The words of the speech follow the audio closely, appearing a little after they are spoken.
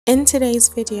In today's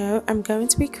video, I'm going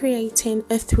to be creating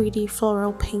a 3D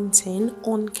floral painting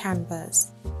on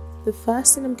canvas. The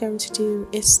first thing I'm going to do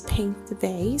is paint the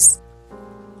vase.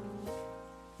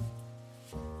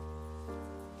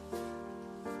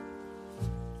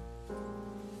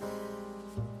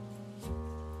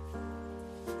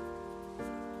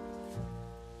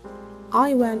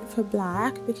 I went for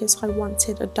black because I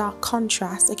wanted a dark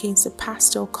contrast against the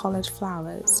pastel coloured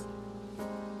flowers.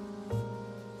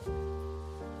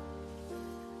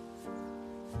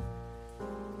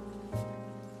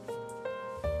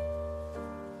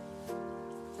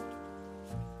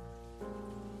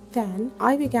 Then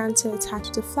I began to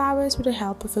attach the flowers with the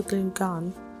help of a glue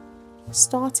gun,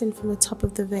 starting from the top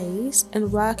of the vase and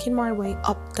working my way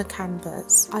up the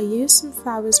canvas. I used some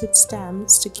flowers with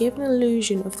stems to give an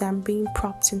illusion of them being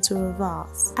propped into a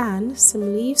vase, and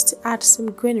some leaves to add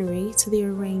some greenery to the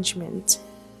arrangement.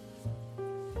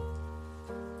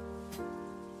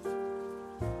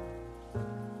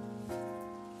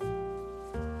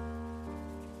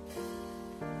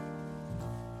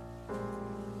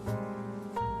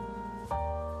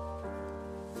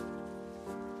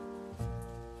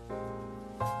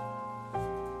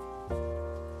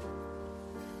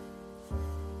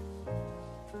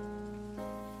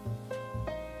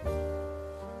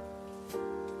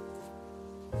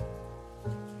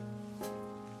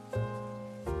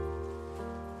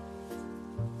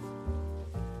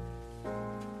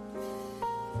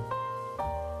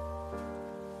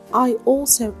 I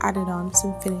also added on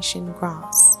some finishing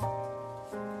grass.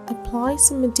 Apply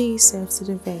some adhesive to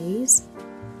the vase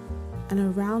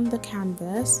and around the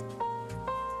canvas,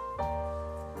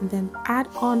 and then add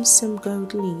on some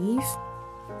gold leaf.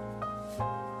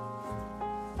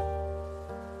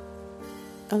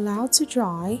 Allow to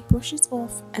dry, brush it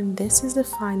off, and this is the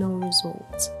final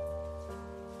result.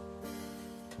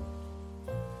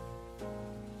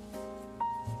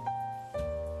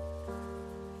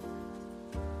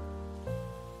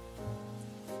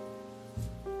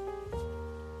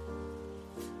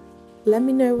 Let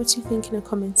me know what you think in the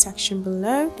comment section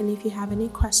below, and if you have any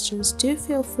questions, do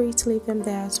feel free to leave them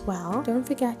there as well. Don't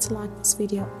forget to like this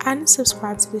video and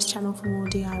subscribe to this channel for more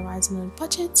DIYs on a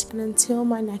budget. And until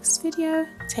my next video,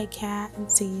 take care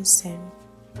and see you soon.